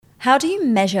How do you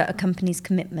measure a company's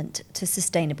commitment to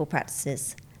sustainable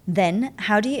practices? Then,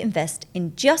 how do you invest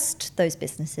in just those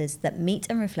businesses that meet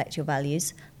and reflect your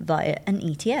values via an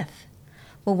ETF?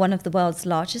 Well, one of the world's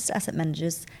largest asset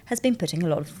managers has been putting a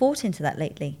lot of thought into that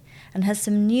lately and has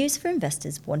some news for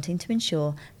investors wanting to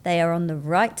ensure they are on the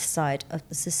right side of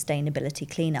the sustainability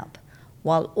cleanup,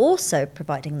 while also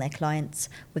providing their clients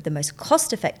with the most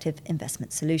cost-effective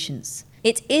investment solutions.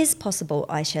 It is possible,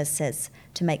 iShares says,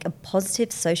 to make a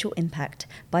positive social impact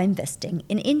by investing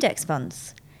in index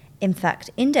funds. In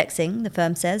fact, indexing, the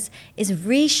firm says, is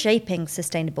reshaping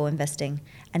sustainable investing.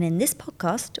 And in this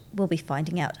podcast, we'll be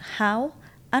finding out how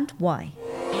and why.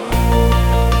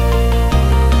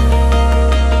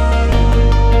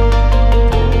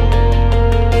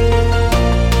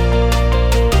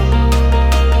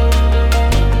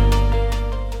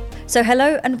 So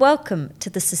hello and welcome to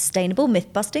the Sustainable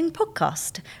Myth-Busting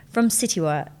podcast from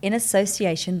Citywire in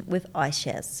association with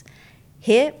iShares.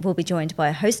 Here we'll be joined by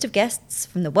a host of guests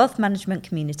from the wealth management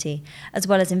community, as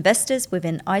well as investors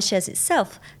within iShares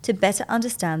itself to better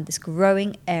understand this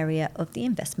growing area of the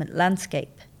investment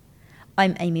landscape.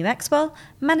 I'm Amy Maxwell,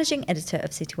 Managing Editor of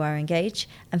Citywire Engage,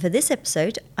 and for this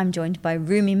episode I'm joined by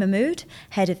Rumi Mahmood,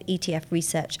 Head of ETF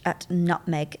Research at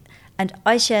Nutmeg, and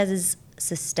iShares'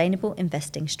 Sustainable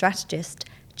Investing Strategist,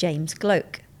 James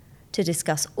Gloak, to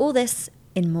discuss all this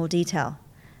in more detail.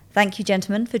 Thank you,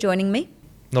 gentlemen, for joining me.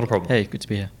 Not a problem. Hey, good to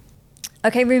be here.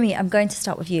 Okay, Rumi, I'm going to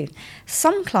start with you.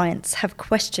 Some clients have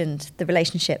questioned the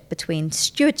relationship between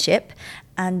stewardship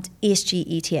and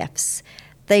ESG ETFs.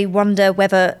 They wonder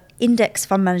whether index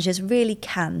fund managers really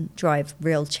can drive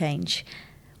real change.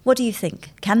 What do you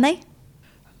think? Can they?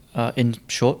 In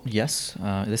short, yes.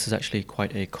 This is actually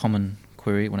quite a common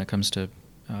query when it comes to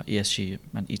ESG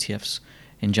and ETFs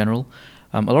in general.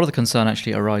 A lot of the concern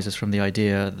actually arises from the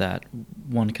idea that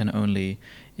one can only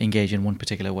engage in one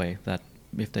particular way, that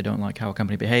if they don't like how a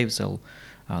company behaves, they'll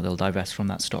divest from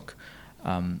that stock,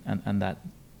 and that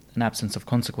an absence of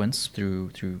consequence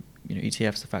through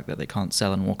ETFs, the fact that they can't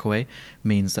sell and walk away,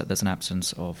 means that there's an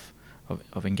absence of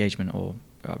engagement or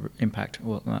impact.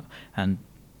 And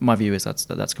my view is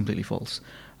that's completely false.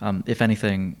 If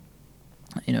anything,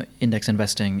 index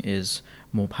investing is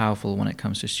more powerful when it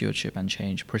comes to stewardship and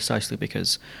change, precisely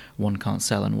because one can't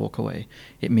sell and walk away.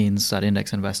 It means that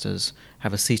index investors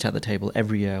have a seat at the table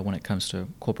every year when it comes to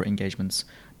corporate engagements,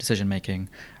 decision making,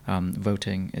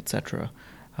 voting, etc.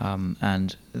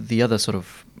 And the other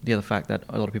fact that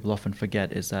a lot of people often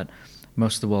forget is that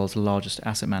most of the world's largest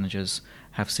asset managers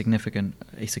have a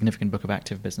significant book of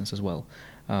active business as well,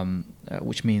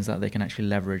 which means that they can actually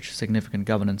leverage significant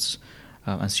governance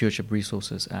and stewardship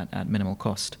resources at minimal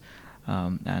cost,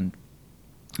 and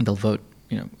they'll vote,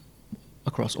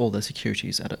 across all their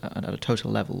securities at a total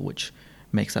level, which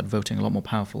makes that voting a lot more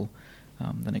powerful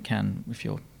than it can if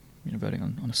you're voting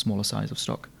on a smaller size of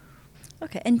stock.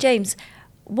 Okay, and James,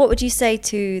 what would you say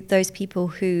to those people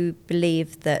who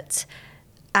believe that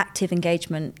active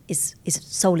engagement is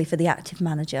solely for the active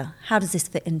manager? How does this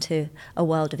fit into a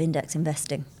world of index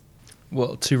investing?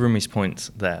 Well, to Rumi's point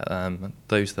there,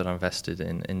 those that are invested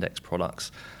in index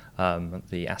products,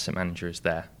 the asset manager is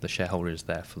there, the shareholder is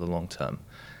there for the long term.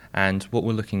 And what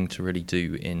we're looking to really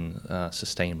do in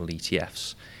sustainable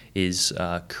ETFs is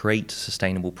create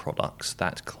sustainable products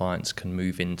that clients can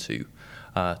move into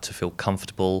to feel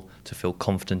comfortable, to feel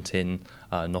confident in,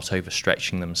 not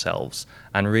overstretching themselves,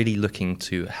 and really looking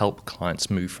to help clients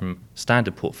move from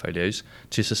standard portfolios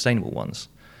to sustainable ones.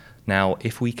 Now,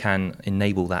 if we can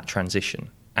enable that transition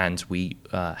and we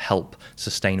help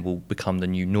sustainable become the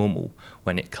new normal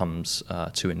when it comes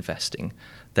to investing,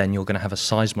 then you're going to have a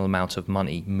sizable amount of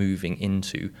money moving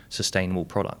into sustainable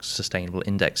products, sustainable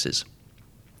indexes.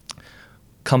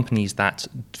 Companies that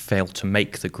fail to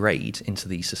make the grade into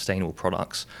these sustainable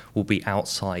products will be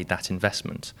outside that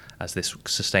investment as this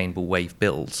sustainable wave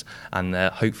builds, and there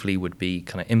hopefully would be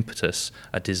kind of impetus,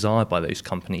 a desire by those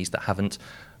companies that haven't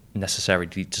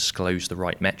necessarily disclose the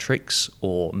right metrics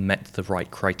or met the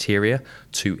right criteria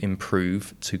to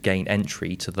improve, to gain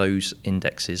entry to those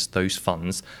indexes, those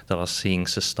funds that are seeing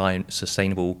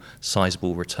sustainable,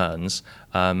 sizable returns,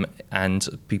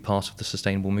 and be part of the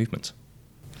sustainable movement.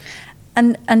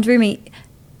 And Rumi,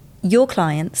 your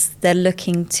clients, they're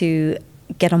looking to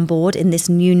get on board in this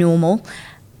new normal.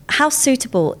 How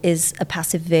suitable is a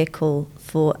passive vehicle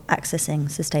for accessing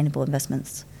sustainable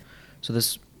investments? So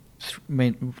there's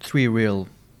three real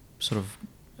sort of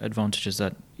advantages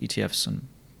that ETFs and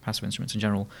passive instruments in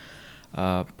general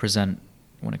present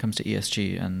when it comes to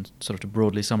ESG, and sort of to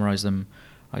broadly summarize them,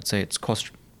 I'd say it's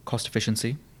cost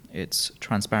efficiency, it's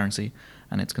transparency,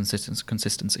 and it's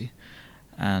consistency.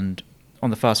 And on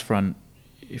the first front,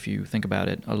 if you think about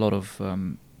it, a lot of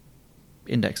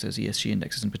indexes, ESG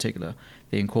indexes in particular,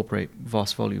 they incorporate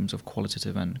vast volumes of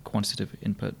qualitative and quantitative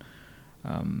input,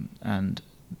 and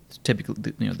typical,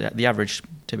 the average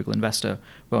typical investor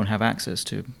won't have access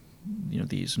to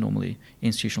these normally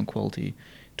institutional quality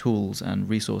tools and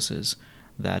resources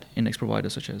that index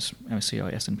providers such as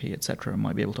MSCI, S&P, etc.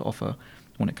 might be able to offer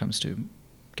when it comes to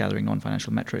gathering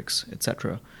non-financial metrics,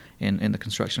 etc. in the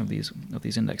construction of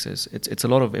these indexes. It's a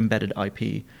lot of embedded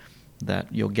IP that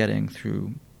you're getting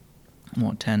through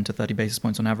 10 to 30 basis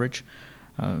points on average.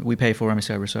 We pay for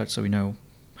MSCI research, so we know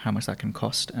how much that can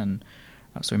cost, and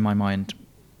so in my mind,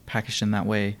 packaged in that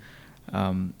way,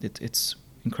 it's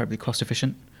incredibly cost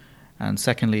efficient. And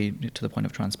secondly, to the point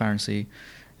of transparency,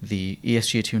 the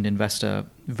ESG-attuned investor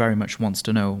very much wants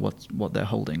to know what they're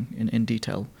holding in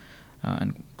detail,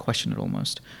 and question it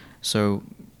almost. So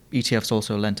ETFs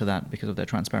also lend to that because of their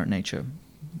transparent nature,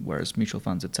 whereas mutual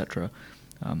funds, etc.,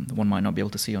 one might not be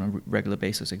able to see on a regular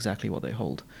basis exactly what they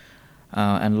hold.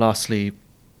 And lastly,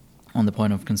 on the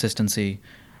point of consistency,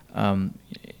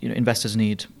 investors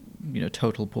need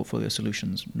total portfolio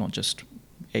solutions, not just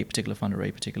a particular fund or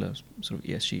a particular sort of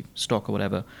ESG stock or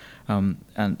whatever.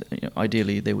 And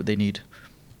ideally, they need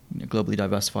globally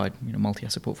diversified,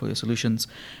 multi-asset portfolio solutions,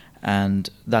 and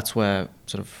that's where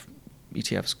sort of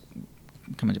ETFs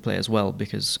come into play as well,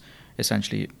 because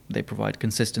essentially they provide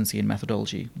consistency in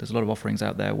methodology. There's a lot of offerings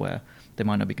out there where there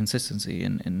might not be consistency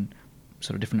in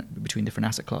sort of between different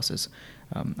asset classes.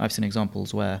 I've seen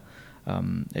examples where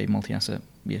a multi-asset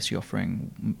ESG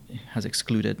offering has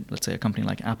excluded, let's say, a company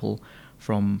like Apple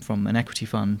from an equity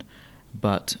fund,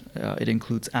 but it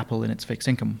includes Apple in its fixed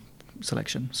income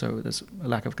selection. So there's a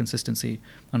lack of consistency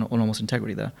and almost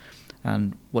integrity there.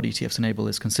 And what ETFs enable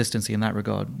is consistency in that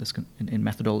regard, in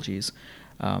methodologies,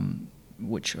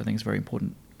 which I think is very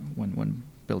important when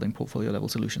building portfolio level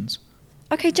solutions.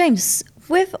 Okay, James,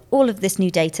 with all of this new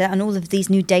data and all of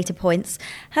these new data points,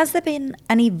 has there been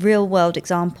any real world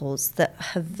examples that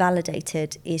have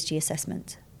validated ESG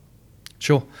assessment?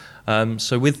 Sure.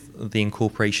 So with the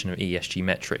incorporation of ESG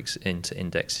metrics into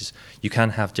indexes, you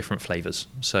can have different flavors.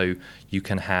 So you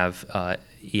can have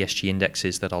ESG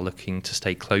indexes that are looking to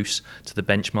stay close to the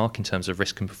benchmark in terms of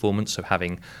risk and performance, so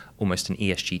having almost an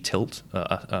ESG tilt,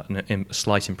 a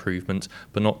slight improvement,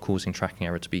 but not causing tracking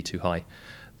error to be too high.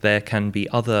 There can be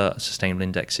other sustainable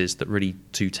indexes that really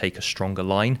do take a stronger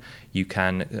line. You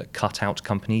can cut out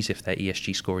companies if their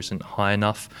ESG score isn't high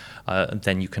enough.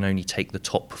 Then you can only take the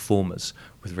top performers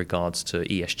with regards to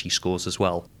ESG scores as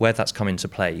well. Where that's come into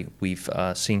play, we've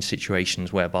seen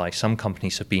situations whereby some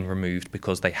companies have been removed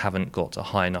because they haven't got a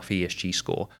high enough ESG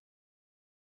score.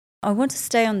 I want to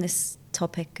stay on this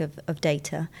topic of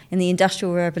data. In the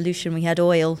Industrial Revolution, we had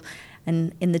oil,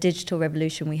 and in the digital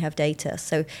revolution, we have data.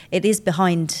 So it is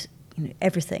behind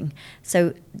everything.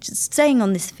 So just staying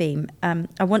on this theme,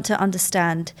 I want to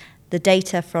understand the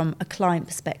data from a client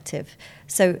perspective.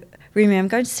 So Rumi, I'm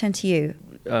going to turn to you.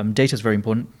 Data is very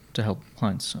important to help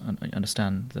clients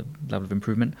understand the level of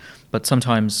improvement, but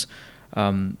sometimes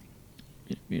not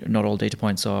all data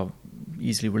points are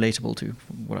easily relatable to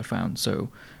what I found. So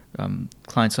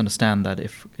clients understand that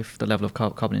if the level of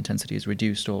carbon intensity is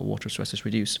reduced or water stress is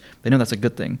reduced, they know that's a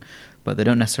good thing, but they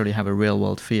don't necessarily have a real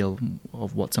world feel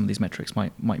of what some of these metrics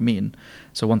might mean.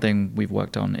 So one thing we've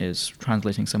worked on is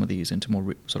translating some of these into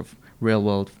more sort of real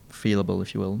world feelable,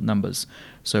 if you will, numbers.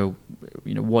 So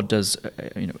what does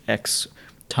X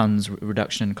tons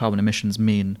reduction in carbon emissions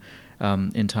mean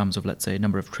in terms of, let's say,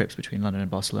 number of trips between London and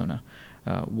Barcelona?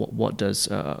 What does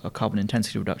a carbon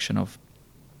intensity reduction of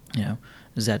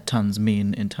Z tons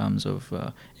mean in terms of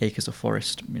acres of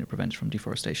forest prevented from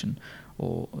deforestation,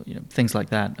 or things like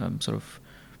that, sort of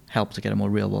help to get a more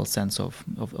real world sense of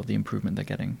the improvement they're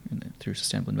getting through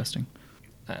sustainable investing.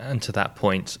 And to that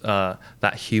point,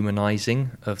 that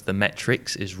humanizing of the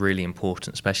metrics is really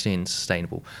important, especially in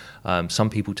sustainable. Some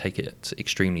people take it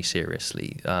extremely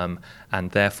seriously,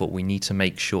 and therefore we need to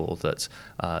make sure that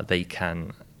they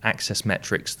can access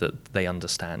metrics that they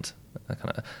understand.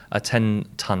 A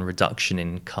 10-ton reduction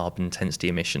in carbon intensity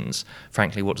emissions,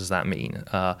 frankly, what does that mean?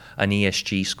 An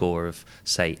ESG score of,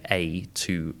 say, A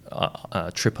to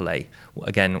AAA,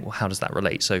 again, how does that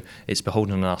relate? So it's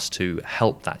beholden on us to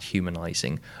help that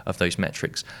humanizing of those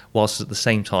metrics, whilst at the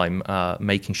same time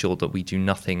making sure that we do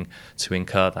nothing to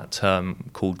incur that term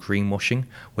called greenwashing,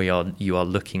 where you are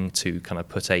looking to kind of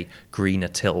put a greener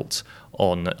tilt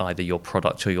on either your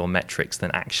product or your metrics than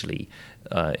actually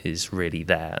is really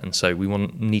there. And so we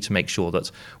need to make sure that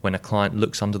when a client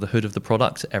looks under the hood of the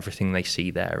product, everything they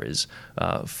see there is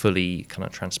fully kind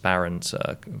of transparent,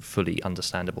 fully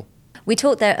understandable. We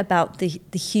talked there about the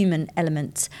human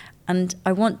element. And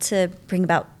I want to bring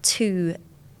about 2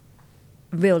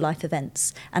 real-life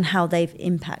events and how they've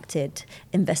impacted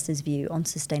investors' view on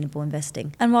sustainable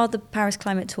investing. And while the Paris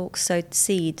climate talks sowed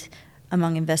seed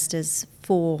among investors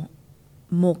for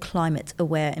more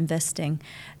climate-aware investing,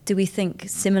 do we think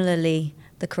similarly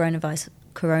the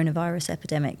coronavirus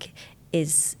epidemic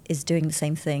is doing the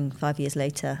same thing 5 years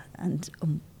later? And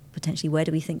potentially, where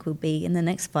do we think we'll be in the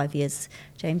next 5 years?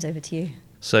 James, over to you.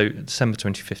 So December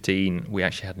 2015, we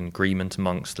actually had an agreement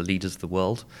amongst the leaders of the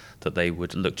world that they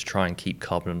would look to try and keep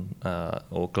carbon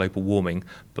or global warming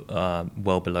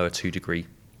well below a 2-degree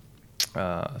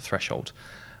threshold.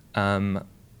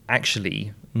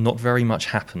 Actually, not very much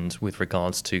happened with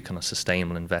regards to kind of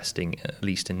sustainable investing, at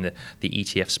least in the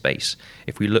ETF space.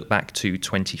 If we look back to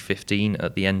 2015,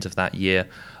 at the end of that year,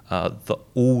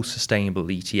 all sustainable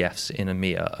ETFs in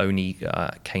EMEA only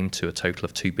came to a total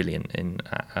of 2 billion in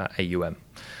AUM.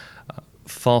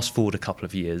 Fast forward a couple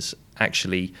of years,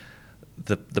 actually,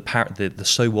 the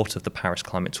so what of the Paris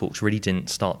climate talks really didn't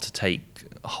start to take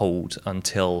hold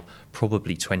until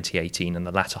probably 2018 and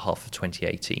the latter half of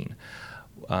 2018.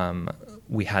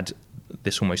 We had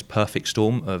this almost perfect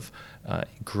storm of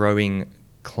growing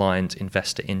client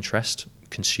investor interest,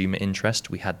 consumer interest.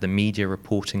 We had the media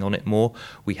reporting on it more.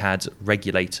 We had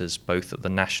regulators, both at the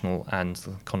national and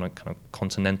the kind of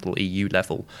continental EU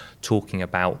level, talking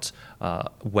about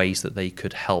ways that they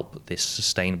could help this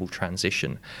sustainable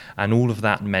transition. And all of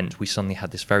that meant we suddenly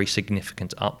had this very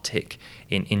significant uptick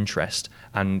in interest.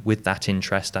 And with that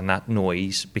interest and that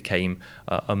noise became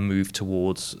a move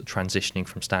towards transitioning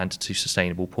from standard to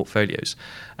sustainable portfolios.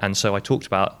 And so I talked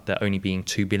about there only being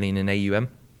 2 billion in AUM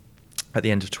at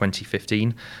the end of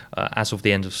 2015. As of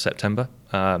the end of September,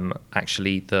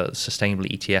 actually the sustainable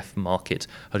ETF market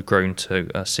had grown to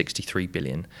 63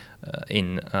 billion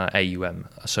in AUM,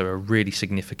 so a really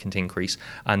significant increase,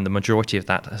 and the majority of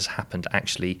that has happened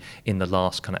actually in the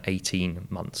last kind of 18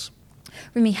 months.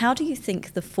 Rumi, how do you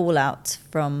think the fallout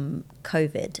from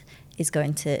COVID is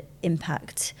going to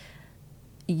impact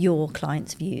your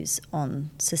clients' views on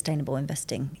sustainable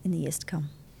investing in the years to come?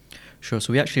 Sure.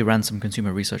 So we actually ran some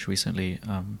consumer research recently,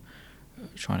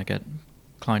 trying to get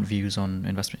client views on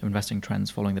investing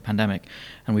trends following the pandemic,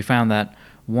 and we found that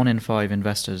 1 in 5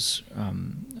 investors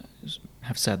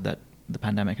have said that the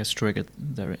pandemic has triggered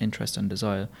their interest and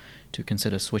desire to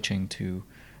consider switching to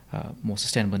more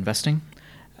sustainable investing,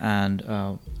 and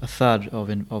a third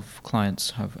of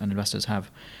clients and investors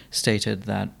have stated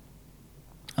that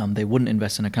they wouldn't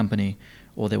invest in a company,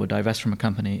 or they would divest from a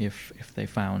company if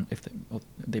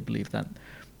they believed that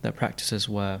their practices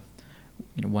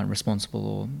weren't responsible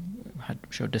or had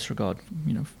showed disregard,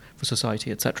 for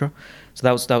society, etc. So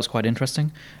that was quite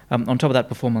interesting. On top of that,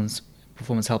 performance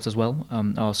helps as well.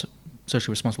 Our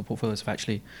socially responsible portfolios have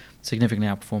actually significantly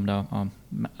outperformed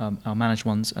our managed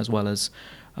ones, as well as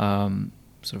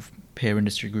sort of peer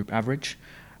industry group average.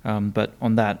 But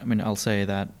on that, I'll say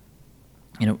that,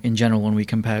 in general, when we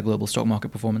compare global stock market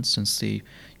performance since the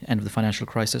end of the financial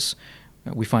crisis,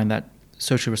 we find that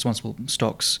socially responsible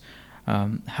stocks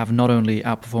have not only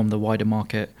outperformed the wider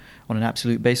market on an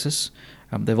absolute basis,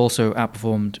 they've also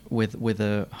outperformed with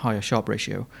a higher Sharpe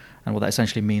ratio. And what that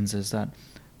essentially means is that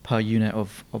per unit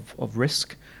of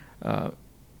risk,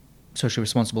 socially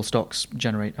responsible stocks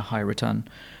generate a higher return.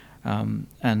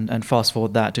 And fast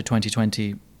forward that to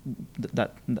 2020,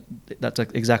 that's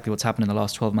exactly what's happened in the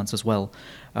last 12 months as well.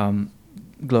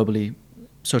 Globally,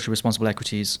 socially responsible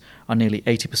equities are nearly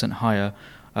 80% higher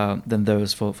than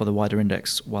those for the wider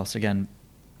index, whilst again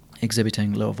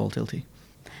exhibiting lower volatility.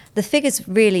 The figures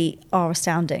really are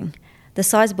astounding. The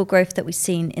sizable growth that we've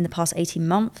seen in the past 18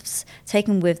 months,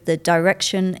 taken with the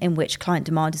direction in which client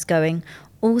demand is going,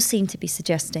 all seem to be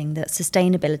suggesting that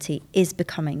sustainability is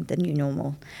becoming the new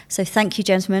normal. So thank you,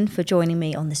 gentlemen, for joining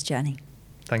me on this journey.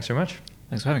 Thanks very much.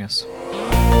 Thanks for having us.